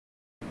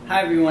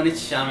Hi everyone, it's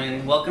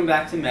Shaman. Welcome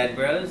back to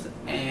MedBros,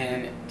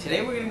 and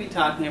today we're going to be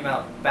talking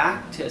about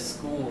back to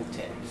school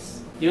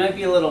tips. You might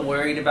be a little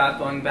worried about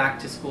going back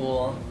to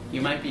school.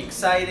 You might be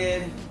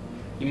excited.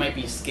 You might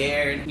be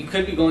scared. You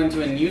could be going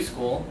to a new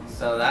school,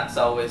 so that's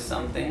always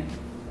something.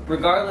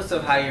 Regardless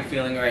of how you're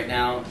feeling right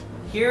now,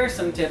 here are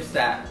some tips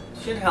that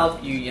should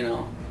help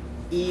you,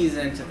 ease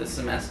into the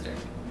semester.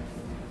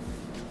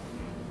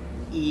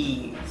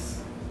 Ease.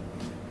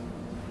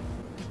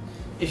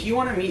 If you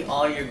want to meet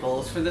all your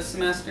goals for the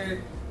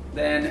semester,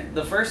 then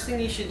the first thing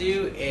you should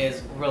do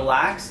is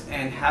relax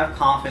and have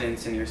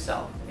confidence in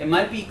yourself. It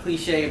might be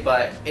cliche,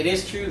 but it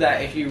is true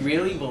that if you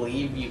really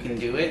believe you can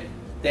do it,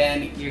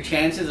 then your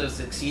chances of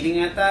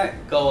succeeding at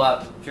that go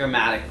up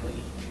dramatically.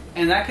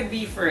 And that could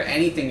be for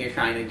anything you're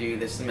trying to do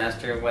this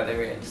semester,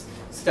 whether it's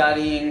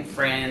studying,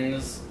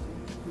 friends,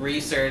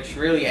 research,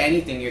 really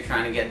anything you're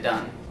trying to get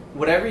done.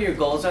 Whatever your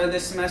goals are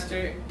this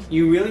semester,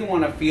 you really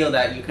want to feel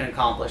that you can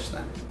accomplish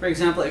them. For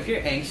example, if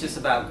you're anxious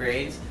about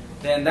grades,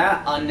 then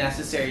that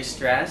unnecessary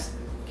stress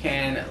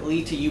can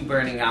lead to you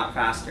burning out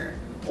faster.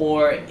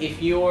 Or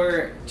if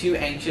you're too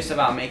anxious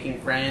about making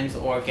friends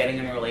or getting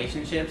in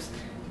relationships,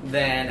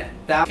 then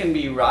that can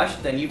be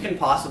rushed, then you can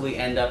possibly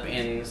end up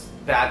in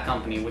bad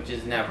company, which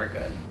is never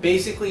good.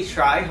 Basically,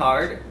 try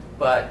hard,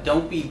 but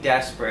don't be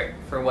desperate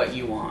for what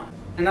you want.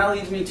 And that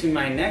leads me to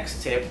my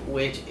next tip,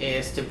 which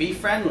is to be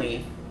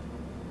friendly,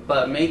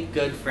 but make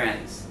good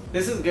friends.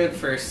 This is good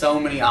for so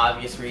many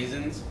obvious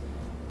reasons,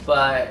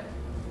 but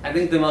I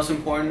think the most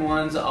important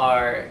ones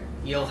are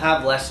you'll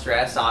have less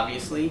stress,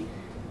 obviously,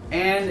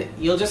 and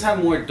you'll just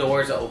have more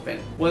doors open,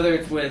 whether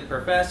it's with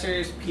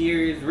professors,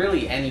 peers,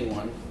 really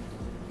anyone.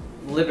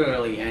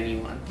 Literally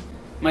anyone.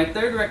 My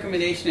third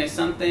recommendation is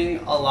something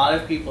a lot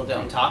of people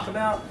don't talk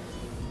about,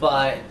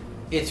 but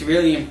it's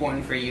really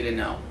important for you to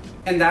know.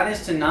 And that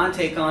is to not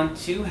take on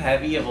too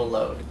heavy of a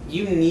load.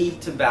 You need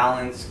to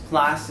balance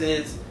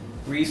classes,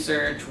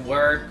 research,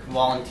 work,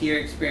 volunteer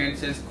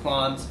experiences,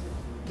 quads,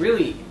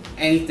 really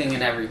anything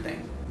and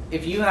everything.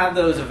 If you have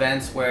those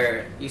events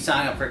where you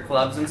sign up for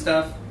clubs and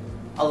stuff,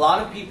 a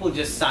lot of people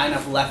just sign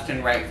up left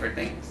and right for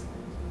things.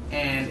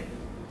 And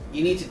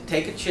you need to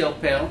take a chill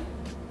pill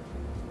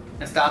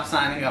and stop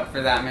signing up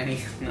for that many.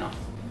 No.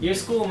 Your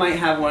school might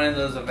have one of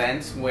those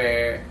events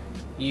where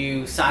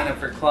you sign up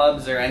for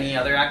clubs or any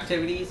other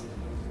activities,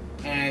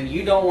 and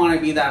you don't want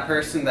to be that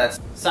person that's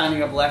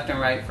signing up left and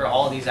right for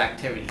all these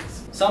activities.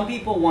 Some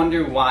people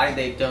wonder why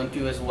they don't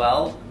do as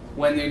well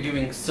when they're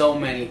doing so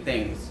many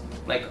things,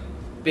 like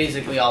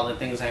basically all the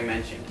things I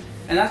mentioned.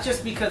 And that's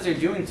just because they're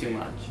doing too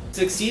much.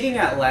 Succeeding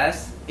at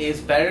less is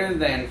better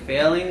than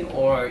failing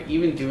or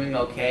even doing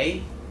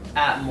okay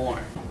at more.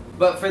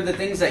 But for the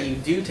things that you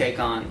do take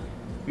on,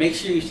 make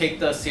sure you take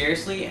those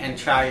seriously and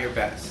try your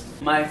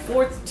best. My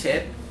fourth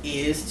tip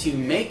is to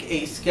make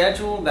a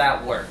schedule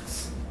that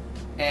works.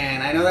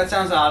 And I know that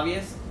sounds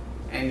obvious,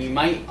 and you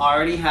might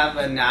already have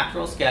a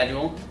natural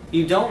schedule.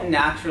 You don't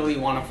naturally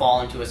want to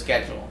fall into a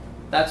schedule.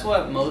 That's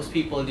what most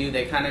people do.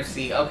 They kind of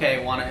see,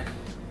 okay, I want to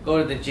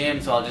go to the gym,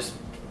 so I'll just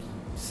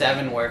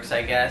 7 works,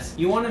 I guess.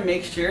 You want to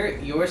make sure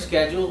your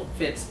schedule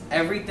fits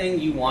everything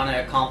you want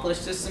to accomplish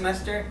this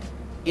semester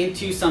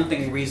into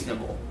something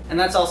reasonable. And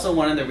that's also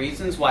one of the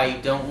reasons why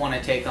you don't want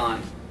to take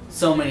on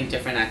so many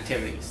different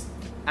activities.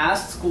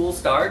 As school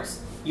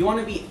starts, you want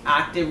to be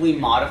actively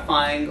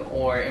modifying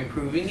or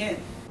improving it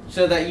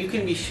so that you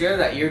can be sure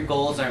that your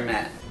goals are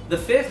met. The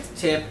fifth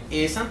tip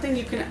is something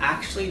you can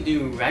actually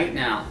do right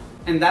now,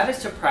 and that is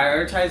to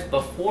prioritize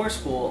before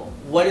school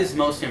what is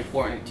most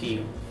important to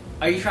you.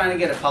 Are you trying to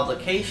get a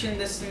publication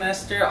this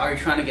semester? Are you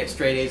trying to get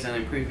straight A's and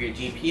improve your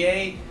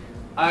GPA?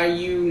 Are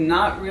you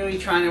not really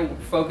trying to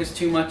focus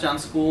too much on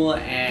school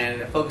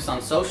and focus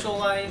on social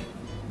life?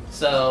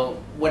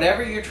 So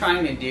whatever you're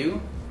trying to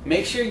do,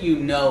 make sure you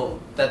know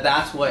that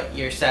that's what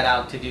you're set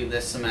out to do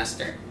this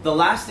semester. The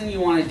last thing you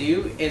want to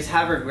do is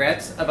have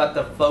regrets about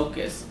the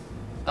focus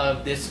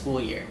of this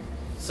school year.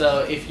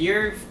 So if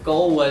your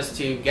goal was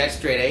to get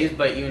straight A's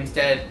but you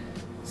instead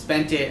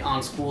spent it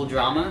on school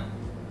drama,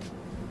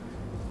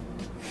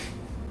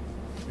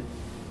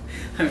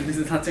 I mean,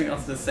 there's nothing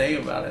else to say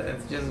about it.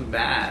 It's just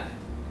bad.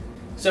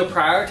 So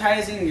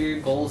prioritizing your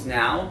goals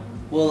now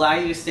will allow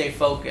you to stay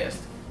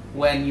focused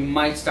when you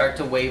might start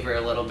to waver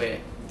a little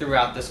bit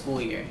throughout the school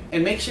year.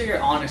 And make sure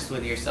you're honest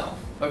with yourself.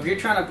 Or if you're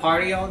trying to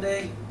party all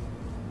day,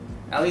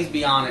 at least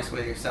be honest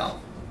with yourself,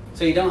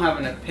 so you don't have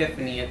an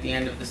epiphany at the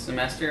end of the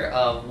semester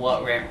of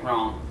what went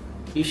wrong.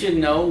 You should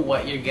know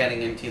what you're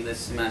getting into this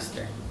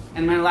semester.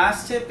 And my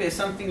last tip is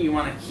something you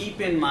want to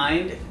keep in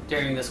mind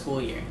during the school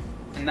year.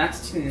 And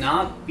that's to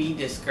not be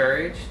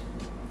discouraged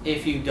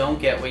if you don't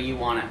get what you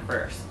want at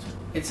first.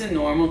 It's a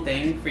normal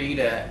thing for you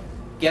to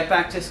get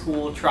back to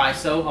school, try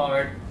so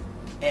hard,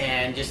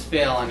 and just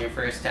fail on your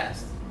first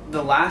test.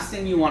 The last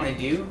thing you want to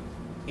do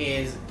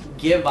is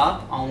give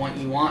up on what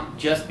you want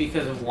just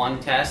because of one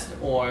test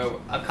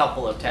or a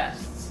couple of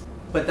tests.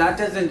 But that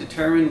doesn't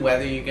determine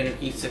whether you're going to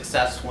be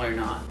successful or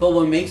not. But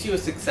what makes you a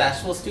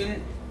successful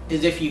student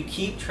is if you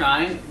keep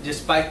trying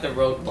despite the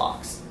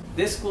roadblocks.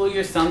 This school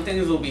year, some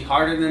things will be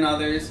harder than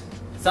others,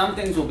 some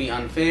things will be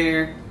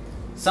unfair,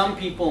 some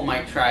people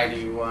might try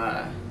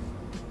to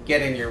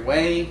get in your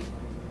way,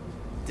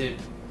 to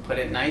put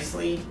it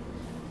nicely.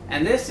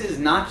 And this is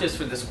not just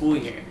for the school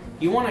year.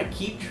 You want to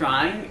keep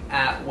trying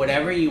at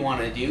whatever you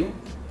want to do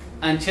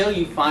until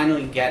you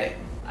finally get it.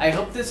 I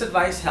hope this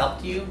advice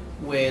helped you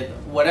with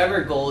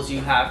whatever goals you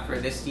have for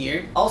this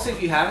year. Also,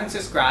 if you haven't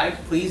subscribed,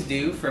 please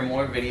do for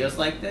more videos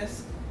like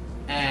this.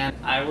 And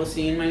I will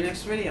see you in my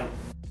next video.